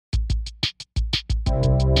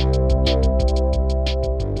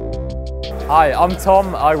Hi, I'm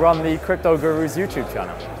Tom. I run the Crypto Gurus YouTube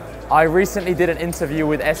channel. I recently did an interview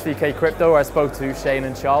with SVK Crypto where I spoke to Shane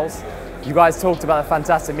and Charles. You guys talked about a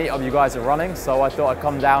fantastic meetup you guys are running, so I thought I'd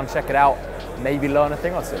come down, check it out, maybe learn a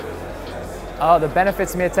thing or two. The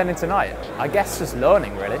benefits of me attending tonight? I guess just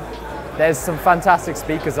learning, really. There's some fantastic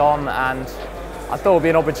speakers on, and I thought it would be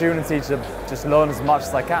an opportunity to just learn as much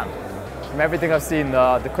as I can. From everything I've seen,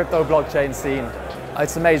 the crypto blockchain scene,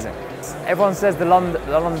 it's amazing. Everyone says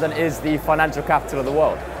London is the financial capital of the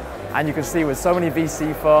world. And you can see with so many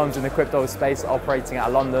VC firms in the crypto space operating out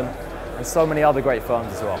of London, and so many other great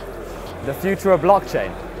firms as well. The future of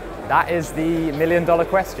blockchain, that is the million-dollar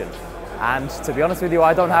question. And to be honest with you,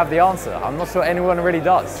 I don't have the answer. I'm not sure anyone really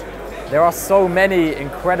does. There are so many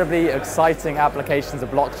incredibly exciting applications of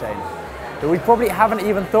blockchain that we probably haven't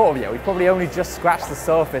even thought of yet. We've probably only just scratched the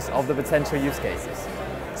surface of the potential use cases.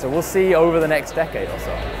 So we'll see over the next decade or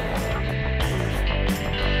so.